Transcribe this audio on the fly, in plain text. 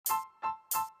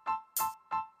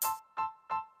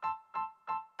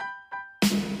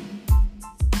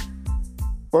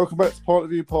Welcome back to Point of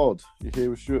View Pod. You're here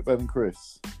with Stuart, Ben and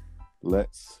Chris.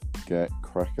 Let's get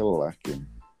crack-a-lacking.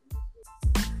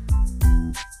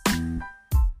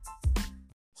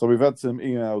 So we've had some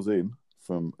emails in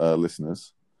from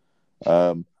listeners.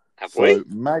 Have we?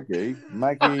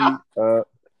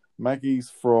 Maggie's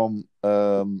from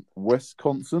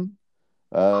Wisconsin.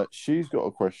 She's got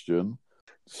a question.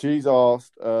 She's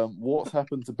asked, what's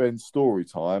happened to Ben's story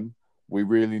time? We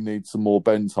really need some more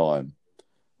Ben time.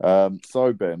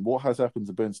 So, Ben, what has happened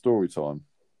to Ben's story time?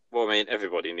 Well, I mean,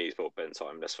 everybody needs more Ben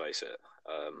time, let's face it.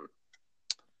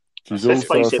 Let's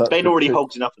face it, Ben already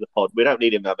hogs enough of the pod. We don't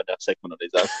need him having that segment on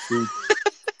his own.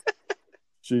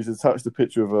 She's attached a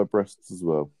picture of her breasts as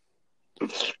well.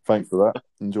 Thanks for that.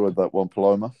 Enjoyed that one,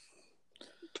 Paloma.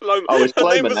 Paloma. Oh, it's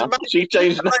Paloma now. She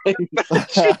changed name.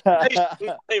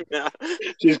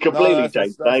 She's completely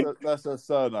changed name. That's her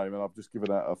surname, and I've just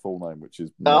given out her full name, which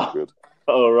is not good.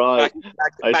 All right.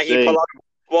 Maggie Paloma.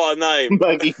 What a name.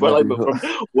 Maggie Paloma from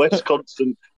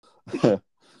Wisconsin.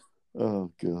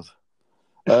 Oh,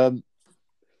 God.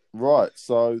 Right,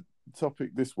 so the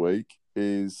topic this week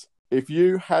is if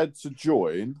you had to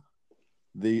join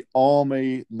the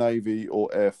Army, Navy,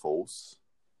 or Air Force,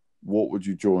 what would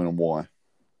you join and why?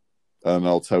 And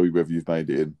I'll tell you whether you've made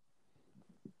it in.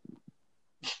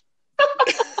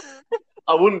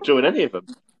 I wouldn't join any of them.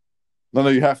 No,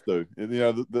 you have to. You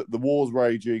know, the war's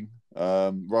raging.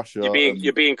 Russia.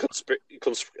 You're being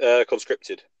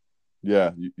conscripted.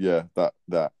 Yeah,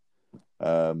 that.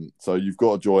 So you've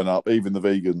got to join up. Even the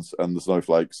vegans and the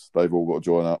snowflakes, they've all got to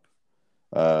join up.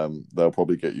 They'll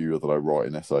probably get you, I don't know,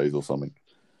 writing essays or something.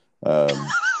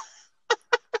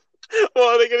 Well,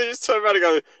 are they going to just turn around and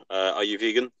go, are you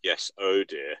vegan? Yes. Oh,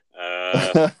 dear.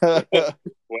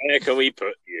 Where can we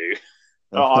put you?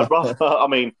 I'd rather, I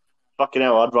mean, fucking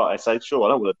hell, I'd write essays. Sure, I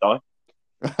don't want to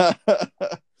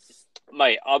die.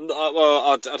 Mate, I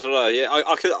don't know. Yeah,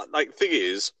 I could, like, thing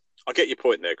is, I get your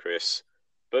point there, Chris.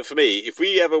 But for me, if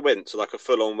we ever went to, like, a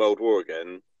full-on world war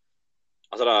again,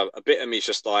 I don't know, a bit of me is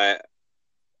just like,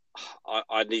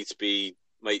 I need to be...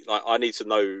 Mate, like I need to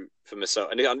know for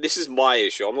myself, and this is my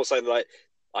issue. I'm not saying like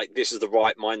this is the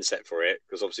right mindset for it,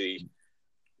 because obviously,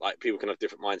 like people can have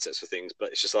different mindsets for things. But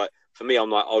it's just like for me,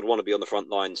 I'm like I would want to be on the front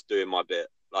lines doing my bit.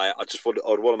 Like I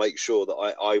would want to make sure that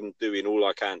I'm doing all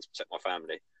I can to protect my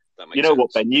family. That makes sense.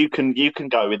 What, Ben? You can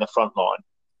go in the front line,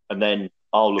 and then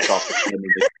I'll look after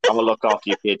I'll look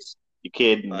after your kids, your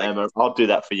kid, and Emma. I'll do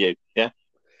that for you. Yeah.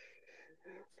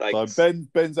 Thanks. So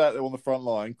Ben's out there on the front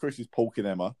line. Chris is porking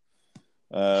Emma.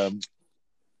 It's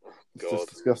just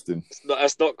disgusting.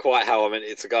 That's not quite how I meant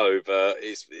it to go, but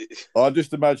I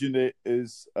just imagined it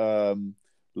is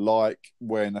like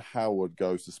when Howard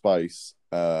goes to space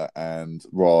and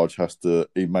Raj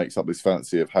he makes up this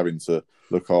fantasy of having to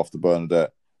look after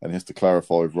Bernadette, and he has to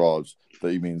clarify with Raj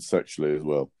that he means sexually as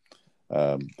well.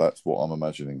 That's what I'm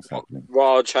imagining is happening.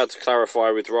 Raj had to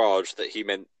clarify with Raj that he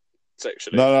meant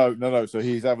sexually. No. So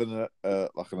he's having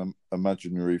like an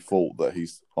imaginary thought that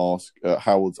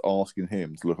Howard's asking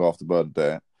him to look after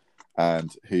Bernadette,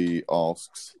 and he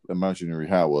asks imaginary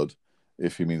Howard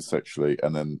if he means sexually,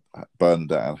 and then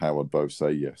Bernadette and Howard both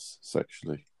say yes,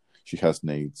 sexually. She has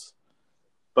needs.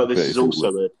 But this is also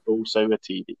a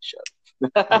TV show.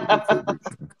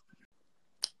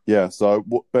 Yeah. So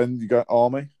what, Ben? You go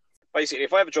Army? Basically,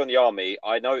 if I ever join the Army,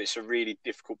 I know it's a really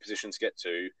difficult position to get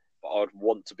to. But I would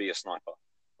want to be a sniper.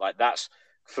 Like that's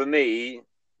for me.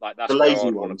 Like that's the lazy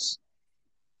ones.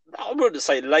 I wouldn't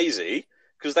say lazy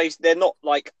because they're not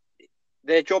like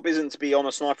their job isn't to be on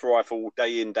a sniper rifle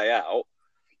day in day out.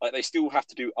 Like they still have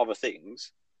to do other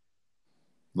things.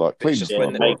 Like clean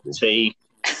make tea,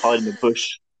 hide in the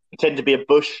bush, pretend to be a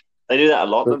bush. They do that a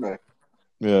lot, don't they?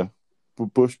 Yeah,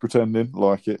 bush pretending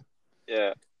like it.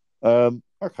 Yeah.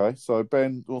 Okay, so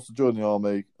Ben wants to join the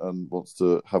Army and wants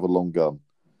to have a long gun.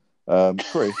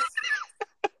 Chris,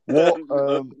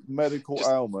 what medical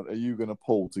ailment are you going to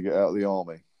pull to get out of the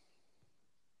Army?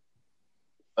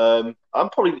 I'm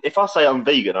probably, if I say I'm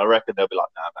vegan, I reckon they'll be like,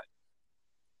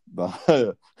 nah,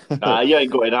 mate. Nah, you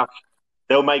ain't got enough.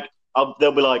 They'll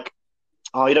be like,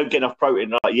 oh, you don't get enough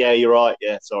protein. Like, yeah, you're right.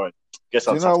 Yeah, sorry. Guess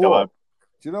I'll have to go home.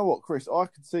 Do you know what, Chris? I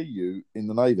could see you in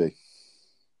the Navy.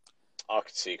 I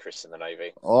could see Chris in the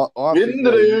Navy. In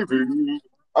the Navy.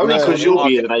 Only because you'll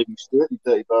be in the Navy, Stuart, you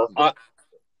dirty bastard.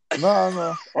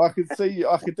 No. I could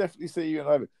definitely see you in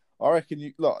the Navy. I reckon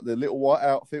you like the little white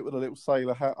outfit with a little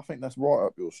sailor hat. I think that's right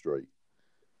up your street.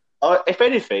 If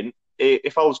anything,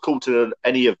 if I was called to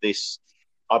any of this,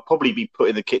 I'd probably be put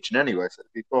in the kitchen anyway, so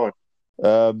it'd be fine.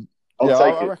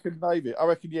 I reckon Navy. I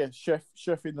reckon,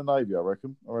 chef in the Navy. I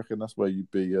reckon that's where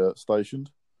you'd be stationed.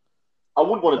 I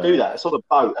wouldn't want to do that. It's on a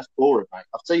boat. That's boring, mate.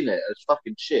 I've seen it. It's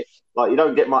fucking shit. Like, you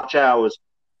don't get much hours.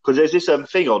 Because there's this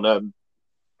thing on,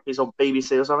 it's on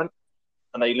BBC or something.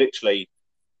 And they literally,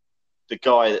 the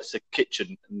guy that's the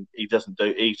kitchen, and he's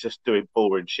just doing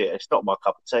boring shit. It's not my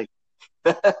cup of tea.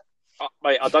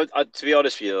 Mate, to be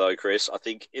honest with you though, Chris, I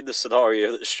think in the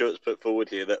scenario that Stuart's put forward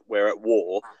here that we're at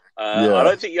war, I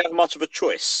don't think you have much of a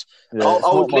choice. Yeah,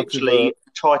 I would literally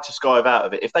try to skive out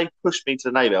of it. If they pushed me to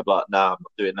the Navy, I'd be like, nah, I'm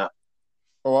not doing that.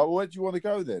 All right, well, where do you want to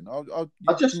go then?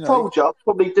 I just told you, I'll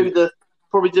probably do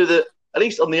the at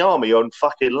least on the army on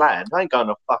fucking land. I ain't going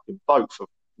on a fucking boat for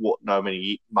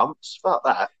many months. Fuck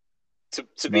that.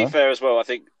 To be fair as well, I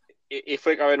think if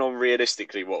we're going on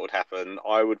realistically, what would happen?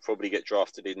 I would probably get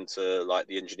drafted into like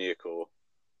the engineer corps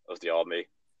of the army,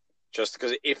 just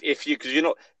because because you're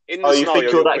not in the you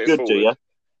think you're that good, forward, do you?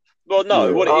 Well, no.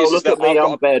 Yeah. What it is look is at me,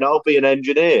 I'm Ben. I'll be an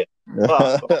engineer.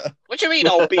 What do you mean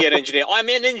I'll be an engineer? I'm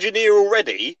an engineer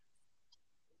already.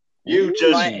 You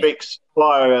just fix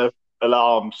fire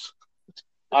alarms.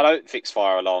 I don't fix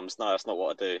fire alarms. No, that's not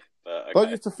what I do. But, okay. Don't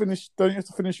you have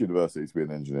to finish university to be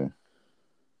an engineer?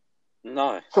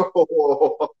 No.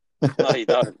 No, you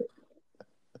don't.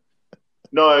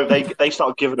 No, they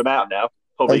start giving them out now.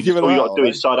 Probably all you got to do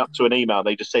is sign up to an email.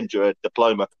 They just send you a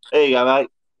diploma. There you go, mate.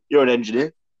 You're an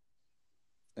engineer.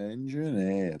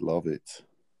 Engineer, love it.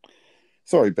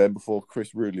 Sorry, Ben, before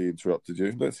Chris rudely interrupted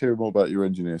you. Let's hear more about your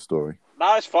engineer story.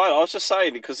 No, it's fine. I was just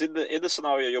saying, because in the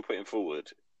scenario you're putting forward,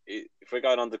 if we're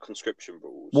going under conscription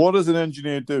rules... What does an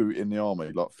engineer do in the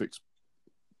army? Like fix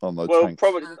tanks?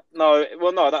 Probably... No,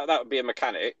 that would be a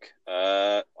mechanic.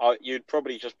 You'd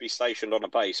probably just be stationed on a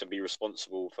base and be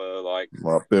responsible for,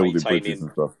 building bridges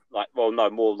and stuff.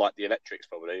 More like the electrics,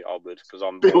 probably, I would, because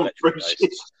I'm build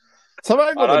bridges. So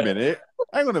hang on a minute.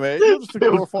 You're just a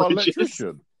glorified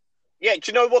electrician. Yeah,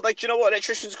 do you know what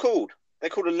electricians are called?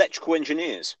 They're called electrical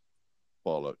engineers.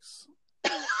 Bollocks.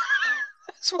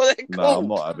 That's what they're called. No, I'm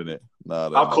not having it.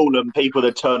 No, I'll call them people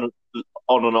that turn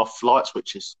on and off light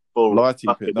switches.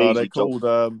 Lighting pit. No, they're called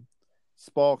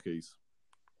sparkies.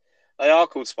 They are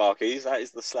called sparkies. That is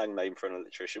the slang name for an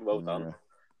electrician. Well done.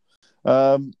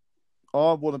 Yeah.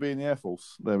 I want to be in the Air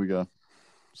Force. There we go.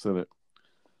 Said it.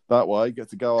 That way, you get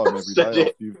to go home every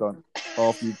day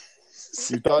after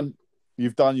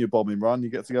you've done your bombing run. You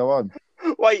get to go home.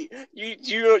 Wait, you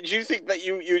think that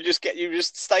you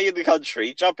just stay in the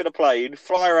country, jump in a plane,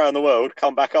 fly around the world,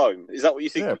 come back home? Is that what you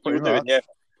think you were doing? Yeah.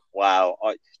 Wow.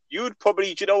 You would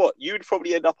probably. Do you know what? You would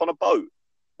probably end up on a boat.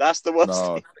 That's the worst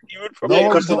thing. You would probably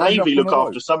because the Navy look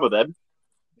after some of them.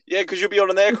 Yeah, because you'll be on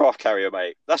an aircraft carrier,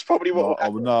 mate. That's probably what. I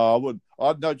wouldn't.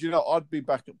 I'd be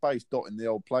back at base dotting the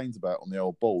old planes about on the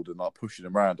old board and pushing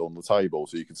them around on the table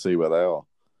so you can see where they are.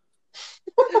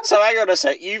 So hang on a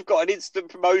sec. You've got an instant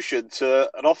promotion to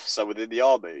an officer within the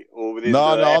army or within.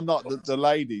 No, I'm not. The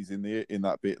ladies in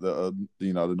that bit that are,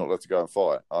 they're not allowed to go and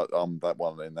fight. I'm that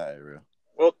one in that area.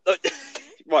 Well,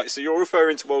 right. So you're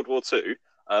referring to World War II,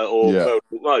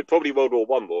 probably World War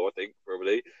One more. I think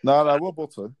probably. No, World War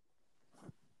II.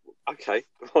 Okay,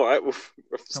 all right. Well,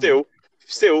 still,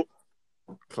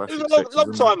 classic it was a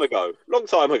long time ago.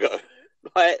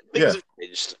 Things have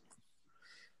changed.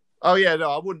 Oh yeah,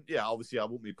 no, I wouldn't. Yeah, obviously, I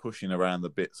wouldn't be pushing around the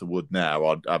bits of wood now.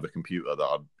 I'd have a computer that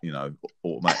I'd,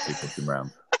 automatically pushing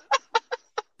around.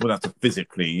 Wouldn't have to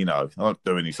physically, I don't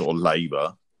do any sort of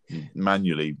labour.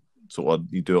 Manually,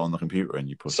 you do it on the computer and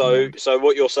you push. So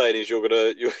what you're saying is you're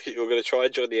gonna try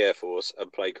and join the Air Force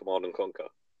and play Command and Conquer.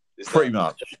 Pretty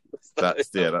much.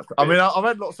 That's. I mean, I've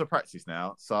had lots of practice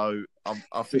now, so I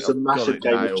think it's a massive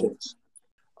game of chess.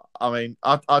 I mean,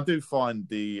 I do find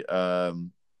the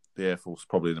Air Force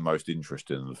probably the most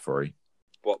interesting of the three.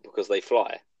 What? Because they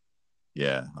fly?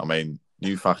 Yeah, I mean,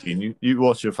 you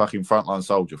watch your fucking frontline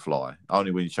soldier fly. Only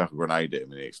when you chuck a grenade at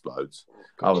him and he explodes.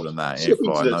 Other than that, he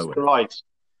fly nowhere. Right.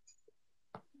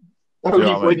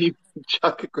 Only when you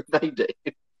chuck a grenade at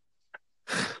him.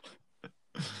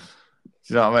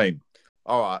 Do you know what I mean?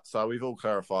 All right, so we've all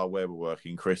clarified where we're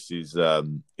working. Chris is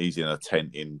he's in a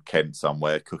tent in Kent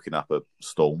somewhere cooking up a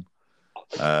storm.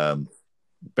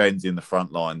 Ben's in the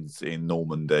front lines in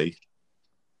Normandy,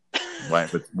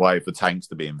 waiting for tanks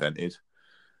to be invented.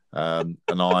 And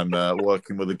I'm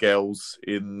working with the girls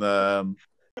in. I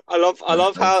love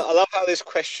how this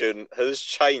question has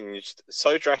changed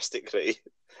so drastically.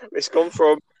 It's gone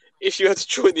from if you had to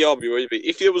join the army, where would you be?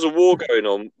 If there was a war going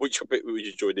on, which bit would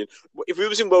you join in? If it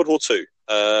was in World War II,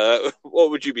 what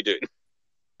would you be doing?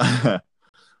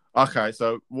 Okay,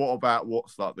 so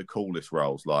what's like the coolest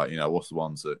roles? Like, what's the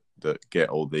ones that get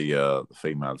all the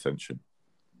female attention?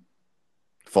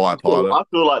 Fire pilot. I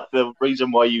feel like the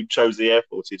reason why you chose the Air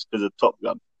Force is because of Top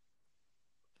Gun.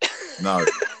 No,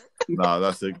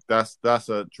 that's a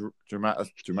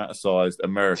dramaticized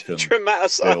American.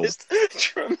 Dramaticized.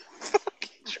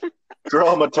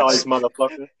 Dramatized,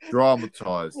 motherfucker.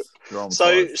 Dramatized.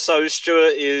 So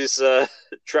Stuart is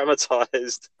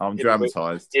dramatized. I'm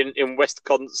dramatized in West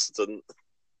Constant.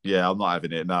 Yeah, I'm not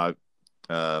having it. No,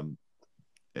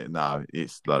 no,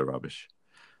 it's a load of rubbish.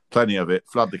 Plenty of it.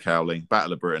 Flood the Cowling,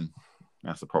 Battle of Britain.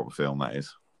 That's a proper film. That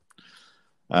is.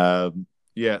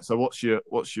 Yeah. So what's the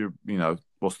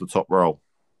top role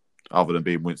other than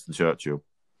being Winston Churchill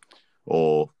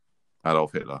or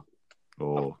Adolf Hitler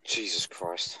or Jesus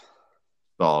Christ,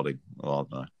 Stalin? I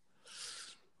don't know.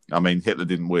 I mean, Hitler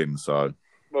didn't win, so.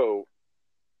 Well,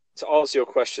 to answer your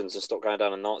questions and stop going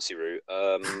down a Nazi route,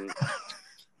 I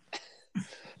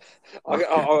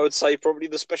would say probably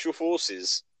the Special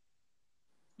Forces.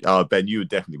 Ben, you would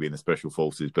definitely be in the Special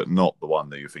Forces, but not the one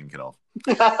that you're thinking of.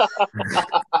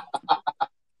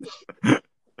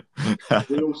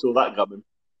 We all saw that coming.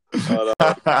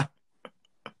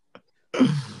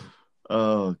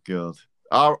 Oh, God.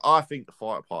 I think the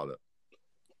fighter pilot.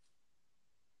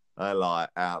 They're like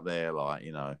out there, like,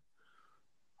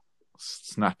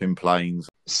 snapping planes.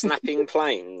 Snapping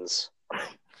planes?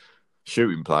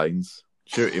 Shooting planes.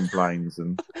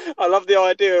 And I love the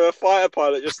idea of a fighter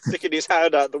pilot just sticking his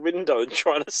hand out the window and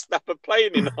trying to snap a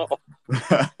plane in half.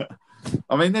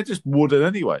 I mean, they're just wooden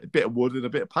anyway. A bit of wood and a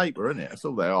bit of paper, isn't it? That's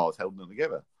all they are. It's holding them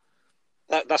together.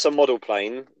 That's a model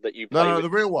plane that you play with. No, the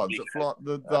real ones that fly,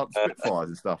 the Spitfires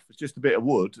and stuff. It's just a bit of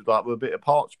wood, like with a bit of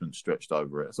parchment stretched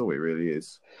over it. That's all it really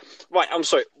is. Right, I'm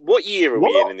sorry. What year are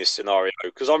we in this scenario?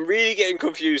 Because I'm really getting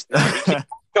confused now. We keep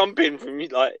jumping from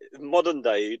like modern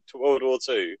day to World War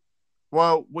II.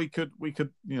 Well, we could,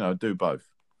 do both.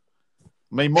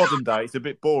 I mean, modern day it's a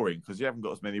bit boring because you haven't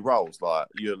got as many roles. Like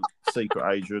you're a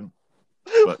secret agent.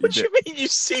 What do you mean, you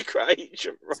secret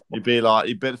agent? Right? You'd be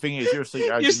like, the thing is, you're a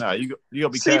secret agent now. You got to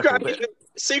be careful.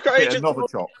 Secret agents.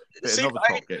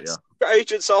 Secret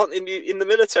agents aren't in the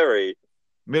military.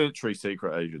 Military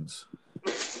secret agents.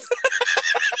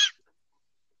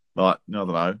 Like, I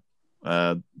don't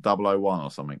know, 001 or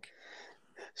something.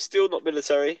 Still not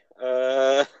military.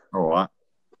 All right.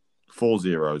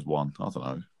 401. I don't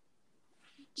know.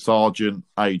 Sergeant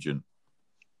agent.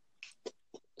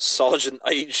 There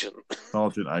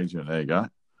you go.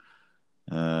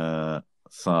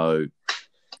 So,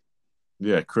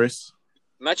 yeah, Chris.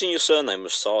 Imagine your surname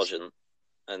was Sergeant,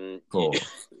 and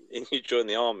you joined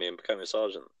the army and became a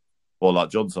sergeant. Or like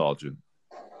John Sergeant.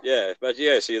 Yeah, but so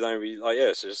you don't be like,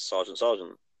 it's just Sergeant.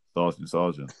 Sergeant.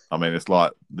 I mean, it's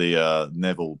like the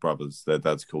Neville brothers. Their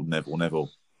dad's called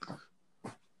Neville.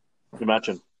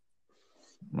 Imagine.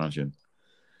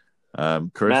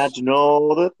 Chris. Imagine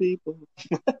all the people.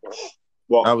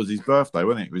 What? That was his birthday,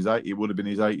 wasn't it? It would have been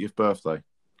his 80th birthday a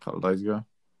couple of days ago.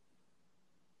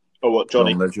 Oh, what,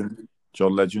 Johnny?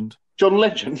 John Legend. John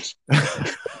Legend?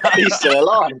 He's still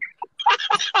alive.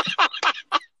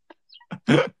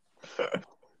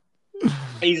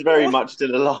 He's very much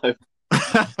still alive.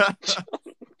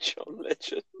 John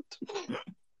Legend.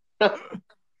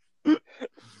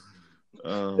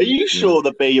 Are you sure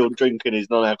the beer you're drinking is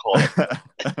non-alcoholic?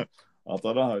 I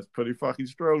don't know. It's pretty fucking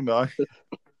strong, though.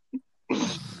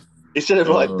 Instead of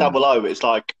like 00, it's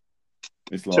like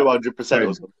 200%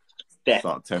 or something. It's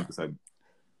like 10%.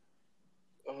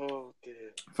 Oh,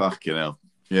 dear. Fucking hell.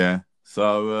 Yeah.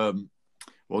 So,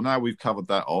 well, now we've covered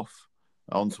that off,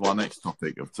 on to our next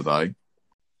topic of today.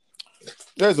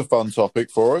 There's a fun topic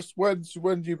for us. When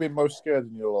have you been most scared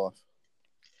in your life?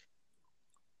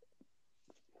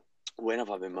 When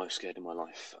have I been most scared in my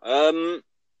life? I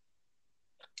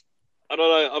don't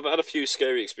know. I've had a few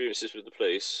scary experiences with the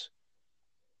police.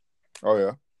 Oh,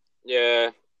 yeah? Yeah.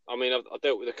 I mean, I've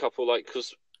dealt with a couple, like,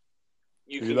 because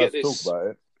you can get this... talk about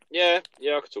it? Yeah,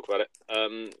 I could talk about it.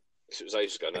 It was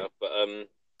ages ago now. But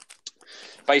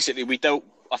basically, we dealt...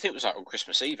 I think it was like on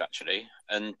Christmas Eve, actually.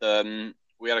 And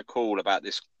we had a call about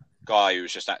this guy who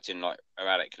was just acting, like,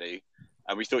 erratically.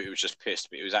 And we thought he was just pissed,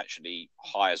 but he was actually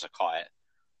high as a kite.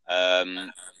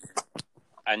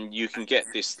 And you can get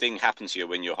this thing happen to you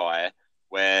when you're high,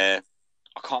 where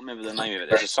I can't remember the name of it.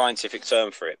 There's a scientific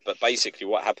term for it, but basically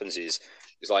what happens is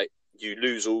like you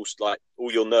lose all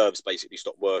your nerves basically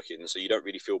stop working, so you don't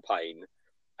really feel pain,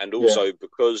 and also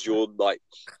because your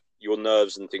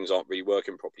nerves and things aren't really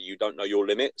working properly, you don't know your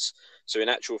limits. So in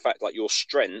actual fact, like your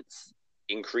strength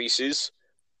increases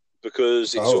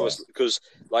because it's almost because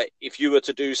like if you were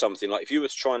to do something, like if you were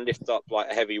to try and lift up like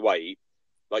a heavy weight.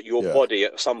 Like your body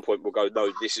at some point will go, no,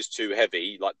 this is too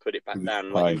heavy. Like put it back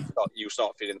down. Like you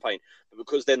start feeling pain, but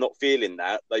because they're not feeling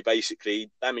that, they basically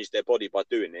damage their body by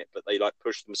doing it. But they like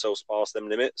push themselves past them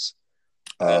limits.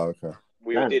 Okay.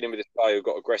 We were dealing with this guy who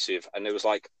got aggressive, and there was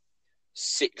like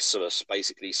 6 of us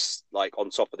basically like on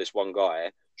top of this one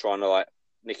guy trying to like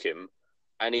nick him,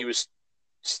 and he was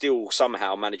still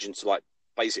somehow managing to like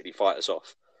basically fight us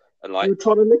off. And like, you were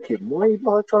trying to nick him. Why are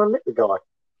you trying to nick the guy?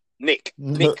 Nick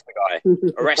the guy,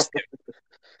 arrest him.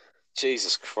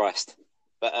 Jesus Christ!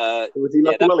 But was he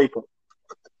like a lollipop?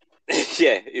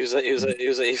 Yeah, he was like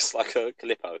a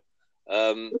Calippo.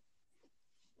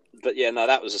 But yeah, no,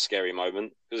 that was a scary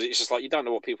moment because it's just like you don't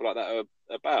know what people like that are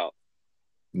about.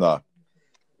 No,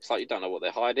 it's like you don't know what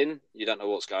they're hiding, you don't know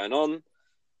what's going on,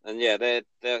 and yeah,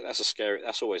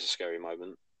 that's always a scary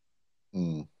moment.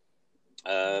 And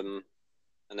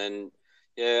then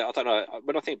yeah, I don't know.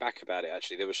 When I think back about it,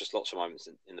 actually, there was just lots of moments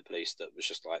in the police that was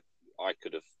just like I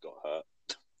could have got hurt.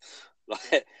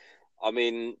 Like, I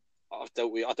mean, I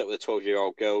dealt with a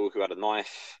 12-year-old girl who had a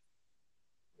knife.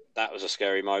 That was a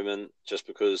scary moment, just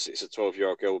because it's a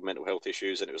 12-year-old girl with mental health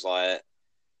issues, and it was like,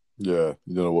 yeah,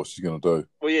 you don't know what she's going to do.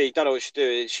 Well, yeah, you don't know what she'd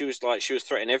do. She was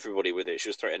threatening everybody with it. She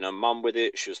was threatening her mum with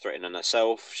it. She was threatening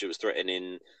herself. She was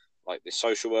threatening like the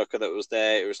social worker that was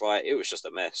there. It was just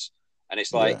a mess. And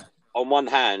it's like, on one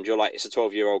hand, you're like, it's a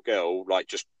 12-year-old girl, like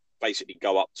just basically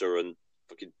go up to her and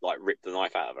fucking like rip the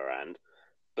knife out of her hand.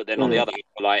 But then on the other hand,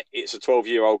 like, it's a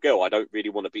 12-year-old girl. I don't really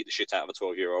want to beat the shit out of a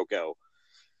 12-year-old girl.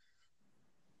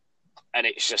 And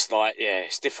it's just like, yeah,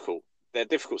 it's difficult. They're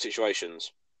difficult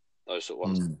situations, those sort of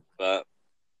ones. But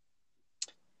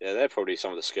yeah, they're probably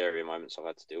some of the scarier moments I've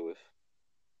had to deal with,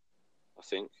 I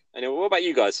think. Anyway, what about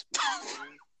you guys?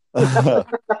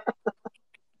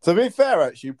 To be fair,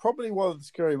 actually, probably one of the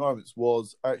scary moments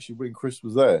was actually when Chris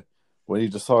was there, when he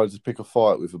decided to pick a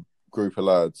fight with a group of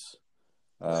lads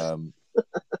at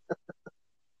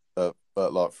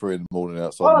like 3 a.m.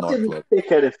 outside the nightclub. I didn't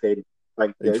pick anything.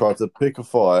 He tried to pick a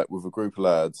fight with a group of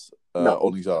lads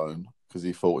on his own because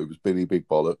he thought it was Billy Big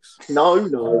Bollocks. No.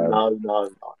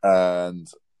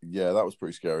 And yeah, that was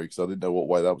pretty scary because I didn't know what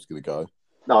way that was going to go.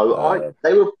 No,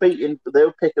 they were picking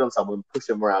on someone,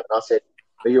 pushing them around. And I said,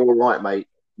 "Are you all right, mate?"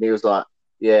 And he was like,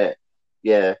 "Yeah."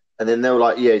 And then they were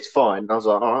like, "Yeah, it's fine." And I was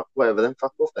like, "All right, whatever, then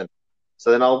fuck off then." So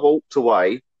then I walked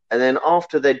away, and then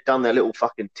after they'd done their little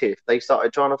fucking tiff, they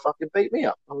started trying to fucking beat me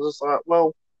up. I was just like,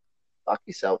 "Well, fuck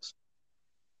yourselves."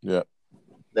 Yeah.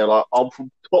 They're like, "I'm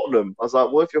from Tottenham." I was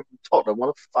like, "Well, if you're from Tottenham, why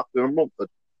the fuck are you in Romford?"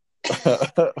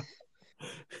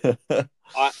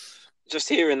 Just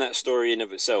hearing that story in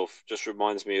of itself just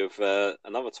reminds me of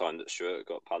another time that Stuart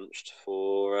got punched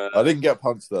for. I didn't get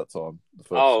punched that time.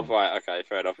 Oh, right, okay,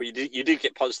 fair enough. Well, you did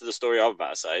get punched in the story I'm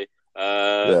about to say.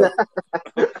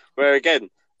 Where again,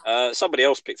 somebody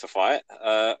else picked a fight.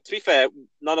 To be fair,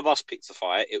 none of us picked a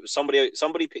fight. It was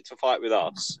somebody picked a fight with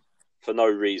us for no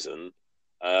reason,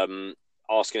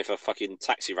 asking if a fucking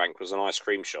taxi rank was an ice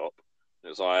cream shop. It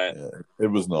was like, it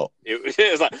was not. It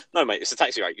was like, no, mate, it's a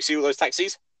taxi rank. You see all those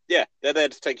taxis? Yeah, they're there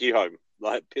to take you home.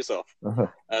 Like, piss off.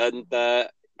 And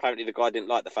apparently the guy didn't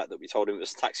like the fact that we told him it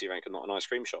was a taxi rank and not an ice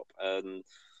cream shop, and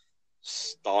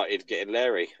started getting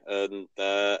leery. And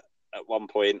at one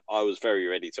point, I was very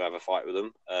ready to have a fight with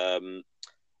him. And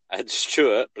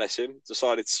Stuart, bless him,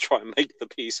 decided to try and make the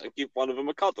peace and give one of them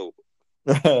a cuddle.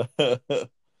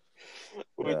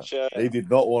 Which he did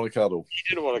not want to cuddle. He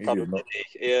didn't want to cuddle, did he?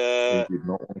 He did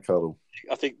not want to cuddle.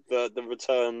 I think the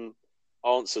return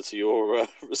answer to your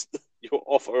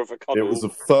offer of a cuddle. It was a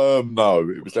firm no.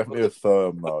 It was definitely a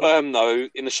firm no. A firm no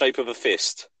in the shape of a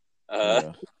fist.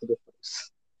 Yeah.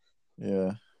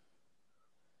 I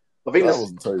think that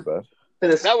wasn't too bad.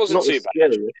 That wasn't too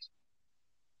bad.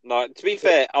 No, to be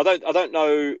fair, I don't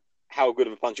know how good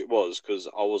of a punch it was because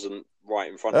I wasn't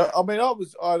right in front of it. I mean, I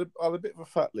had a bit of a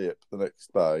fat lip the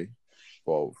next day,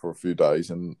 well, for a few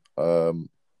days, and a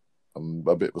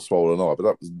bit of a swollen eye, but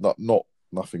that was not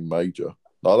nothing major.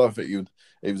 I don't think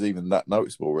it was even that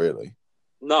noticeable, really.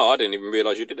 No, I didn't even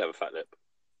realise you did have a fat lip.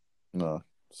 No,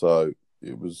 so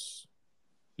it was,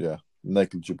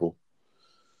 negligible.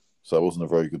 So it wasn't a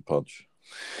very good punch.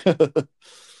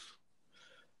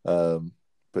 But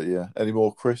yeah, any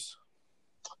more, Chris?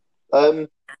 Not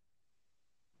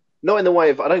in the way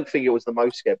of, I don't think it was the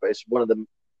most scary, but it's one of a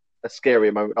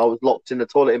scarier moment. I was locked in the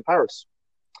toilet in Paris.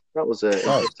 That was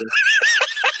interesting.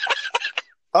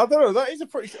 I don't know. That is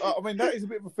that is a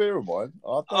bit of a fear of mine.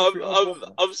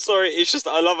 I'm sorry. It's just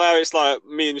I love how it's like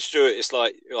me and Stuart. It's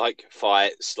like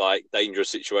fights, like dangerous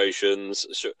situations.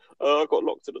 I got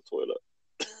locked in the toilet.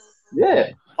 Yeah.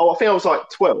 Oh, I think I was like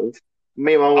 12.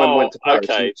 Me and my mum went to Paris.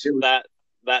 Okay,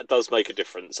 that does make a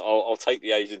difference. I'll take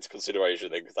the age into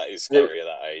consideration then, because that is scary at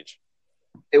that age.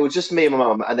 It was just me and my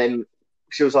mum, and then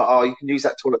she was like, "Oh, you can use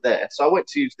that toilet there." So I went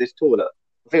to use this toilet.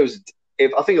 I think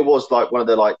I think it was like one of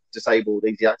the like disabled,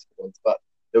 easy access ones, but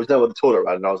there was no other toilet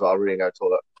around, and I was like, I really need to go to the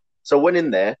toilet. So I went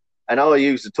in there, and I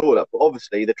used the toilet, but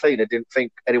obviously the cleaner didn't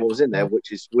think anyone was in there,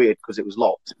 which is weird because it was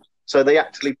locked. So they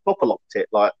actually proper locked it,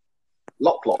 like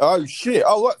locked. Oh shit!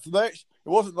 Oh, what? So it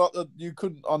wasn't like you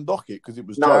couldn't unlock it because it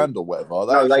was jammed or whatever.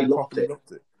 They locked it.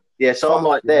 Yeah, so I'm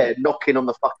like there knocking on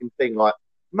the fucking thing, like,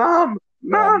 Mum,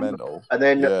 mental. And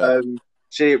then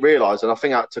she didn't realise, and I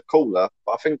think I had to call her.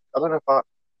 But I don't know if I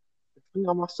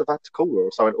must have had to call her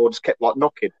or something, or just kept like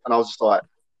knocking, and I was just like,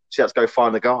 she had to go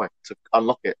find the guy to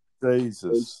unlock it.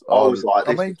 Jesus, I was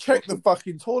like, check the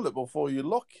fucking toilet before you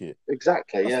lock it.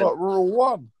 Exactly, That's like rule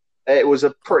 1. It was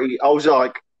I was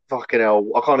like, fucking hell,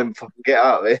 I can't even fucking get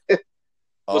out of here.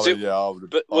 Was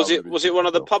it one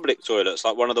of the public toilets,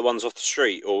 like one of the ones off the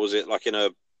street, or was it like in a?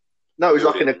 No, it was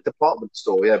like in a department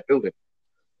store, building.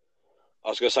 I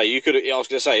was gonna say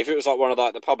if it was like one of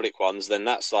like the public ones, then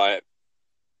that's like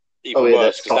even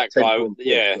worse because that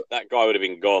guy would have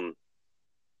been gone.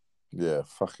 Yeah,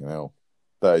 fucking hell,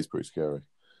 that is pretty scary.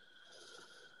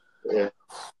 Yeah.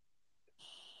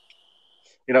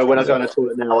 You know, when I go in the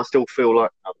toilet now, I still feel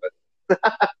like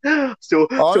still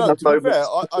have moments.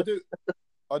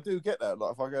 I do get that.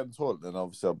 Like if I go in the toilet, then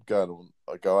obviously I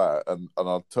go out and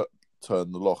I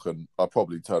turn the lock, and I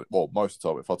probably turn it. Well, most of the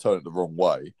time, if I turn it the wrong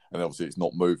way, and obviously it's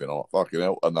not moving, I'm like, fucking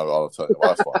hell, and no, I'll turn it. Well,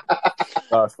 that's fine.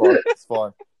 That's fine. It's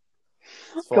fine.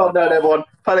 Calm down, everyone.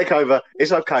 Panic over.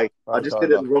 It's okay. I just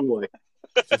did it the wrong way.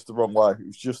 Just the wrong way. It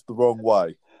was just the wrong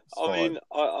way. I mean,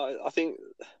 I think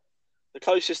the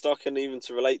closest I can even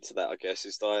to relate to that, I guess,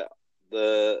 is like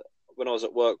when I was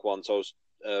at work once, I was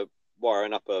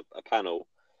wiring up a panel,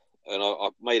 and I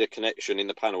made a connection in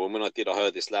the panel, and when I did, I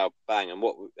heard this loud bang, and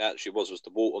what it actually was the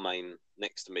water main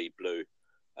next to me blew,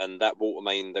 and that water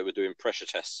main they were doing pressure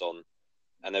tests on,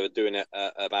 and they were doing it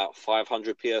at about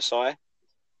 500 psi.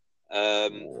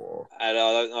 And I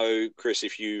don't know, Chris,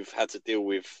 if you've had to deal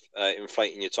with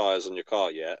inflating your tyres on your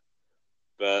car yet.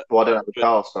 But I don't have a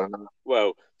car, so no.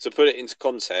 Well, to put it into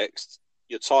context,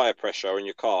 your tyre pressure in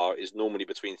your car is normally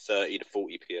between 30 to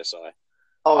 40 psi.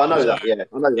 Oh, I know that. Yeah,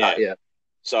 I know that. Yeah.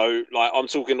 So, like, I'm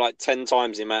talking like 10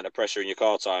 times the amount of pressure in your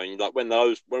car tyre, and like when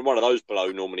one of those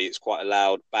blow, normally it's quite a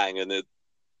loud bang and a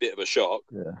bit of a shock.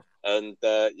 Yeah. And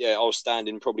I was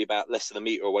standing probably about less than a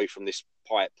metre away from this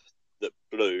pipe that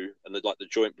blew, and the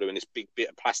joint blew, and this big bit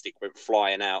of plastic went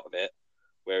flying out of it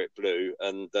where it blew,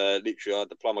 and literally I had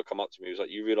the plumber come up to me. He was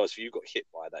like, you realise if you got hit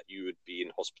by that, you would be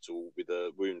in hospital with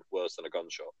a wound worse than a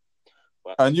gunshot.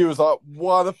 And you was like,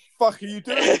 why the fuck are you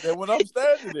doing it then when I'm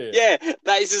standing here? Yeah,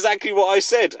 that is exactly what I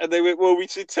said. And they went, well, we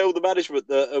should tell the management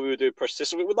that we were doing pressure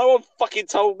tests. Well, no one fucking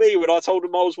told me when I told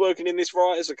them I was working in this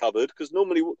writer's cupboard, because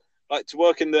normally, like, to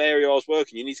work in the area I was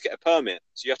working, you need to get a permit.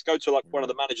 So you have to go to, like, one of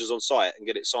the managers on site and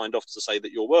get it signed off to say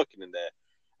that you're working in there.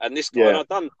 And this guy, and I'd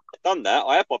done that.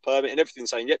 I had my permit and everything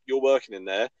saying, yep, you're working in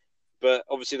there. But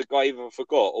obviously the guy either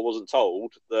forgot or wasn't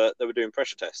told that they were doing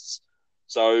pressure tests.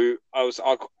 So I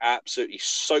got absolutely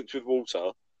soaked with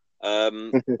water. I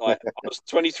was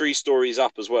 23 stories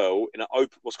up as well in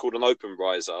what's called an open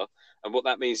riser. And what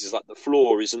that means is like the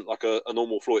floor isn't like a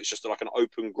normal floor. It's just like an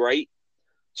open grate.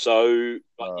 So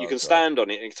you can stand on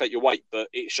it and take your weight, but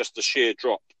it's just a sheer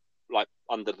drop like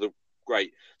under the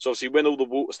grate. So obviously when all the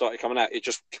water started coming out, it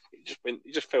just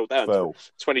fell down to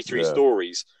 23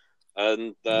 stories.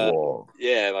 And like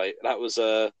that was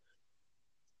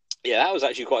that was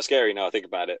actually quite scary now I think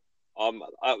about it.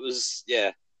 That was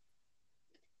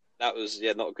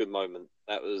not a good moment.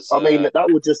 That was. I mean, that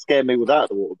would just scare me without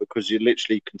the water because you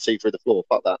literally can see through the floor.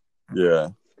 Fuck that. Yeah.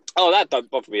 Oh, that don't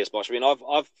bother me as much. I mean, I've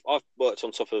worked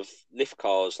on top of lift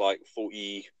cars like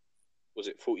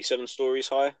 47 stories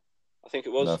high? I think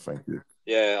it was. No, thank you.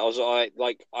 Yeah, I was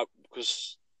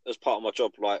because as part of my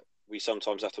job, like we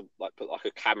sometimes have to like put like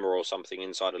a camera or something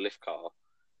inside a lift car.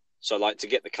 So, like, to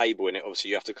get the cable in it,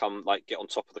 obviously, you have to come, like, get on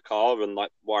top of the car and,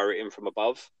 like, wire it in from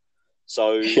above.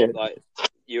 So,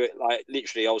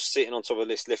 literally, I was sitting on top of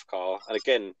this lift car. And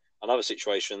again, another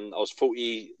situation, I was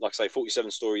 47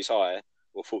 stories high,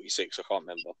 or 46, I can't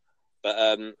remember. But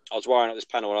I was wiring up this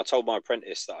panel, and I told my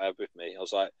apprentice that I had with me, I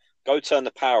was like, go turn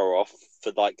the power off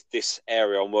for, like, this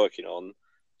area I'm working on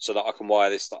so that I can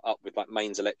wire this up with, like,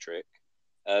 mains electric.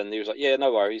 And he was like, yeah,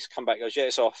 no worries. Come back, goes, yeah,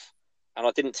 it's off. And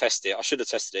I didn't test it. I should have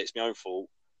tested it. It's my own fault.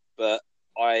 But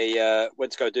I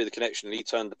went to go do the connection, and he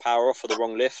turned the power off for the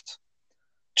wrong lift.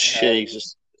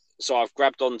 Jesus. So I've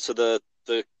grabbed onto the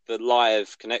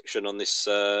live connection on this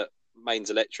mains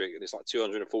electric, and it's like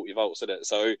 240 volts in it.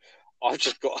 So I've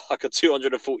just got like a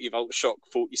 240 volt shock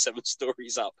 47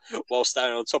 stories up while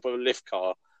standing on top of a lift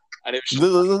car. And it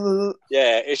was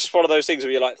it's just one of those things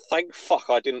where you're like, thank fuck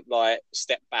I didn't like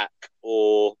step back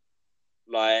or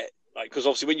like because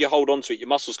obviously when you hold on to it, your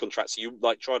muscles contract, so you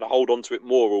like try to hold on to it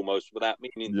more almost without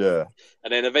meaning. Yeah.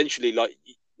 And then eventually, like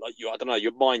you, I don't know,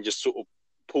 your mind just sort of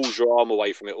pulls your arm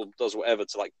away from it or does whatever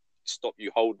to like stop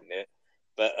you holding it.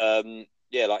 But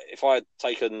yeah, like if I had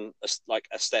taken a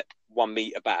step 1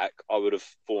 meter back, I would have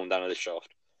fallen down a lift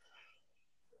shaft.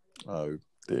 Oh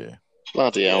dear.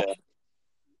 Bloody hell.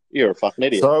 You're a fucking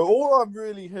idiot. So all I'm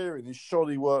really hearing is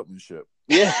shoddy workmanship.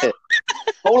 Yeah.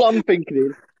 All I'm thinking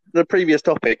is, the previous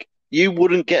topic, you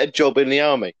wouldn't get a job in the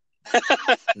army. Yeah.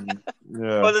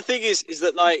 Well, the thing is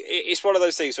that like it's one of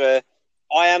those things where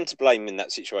I am to blame in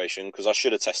that situation because I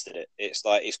should have tested it. It's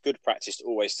like it's good practice to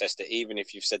always test it, even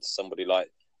if you've said to somebody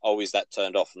like, "Oh, is that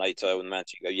turned off?" And they turn and man,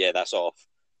 you go, "Yeah, that's off."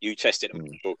 You test it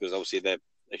because obviously they're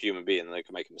a human being and they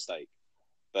can make a mistake.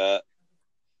 But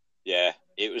yeah,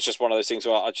 it was just one of those things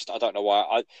where I don't know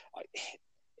why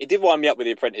it did wind me up with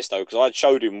The Apprentice though, because I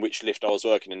showed him which lift I was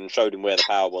working in and showed him where the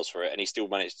power was for it, and he still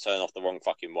managed to turn off the wrong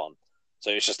fucking one.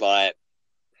 So it's just like,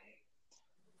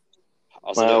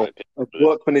 A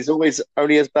workman is always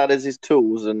only as bad as his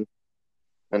tools, and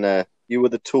you were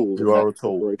the tool. You are a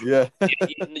tool. Yeah.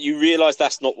 you realise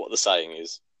that's not what the saying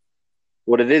is.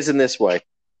 What it is in this way.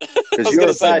 Because you're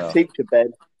a bad teacher,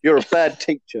 Ben. You're a bad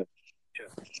teacher.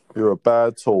 You're a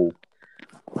bad tool.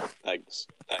 Thanks.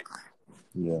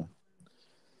 Yeah.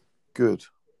 Good.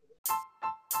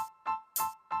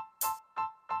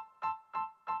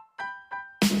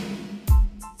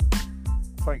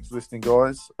 Thanks for listening,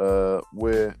 guys.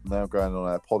 We're now going on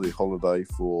our poddy holiday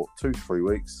for 2 to 3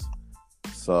 weeks.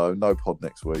 So no pod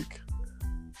next week.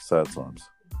 Sad times.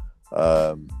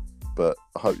 But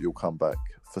I hope you'll come back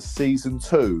for season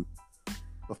 2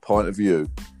 of Point of View.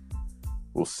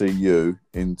 We'll see you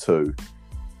in 2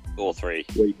 or 3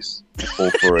 weeks.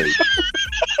 Or 3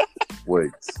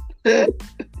 weeks.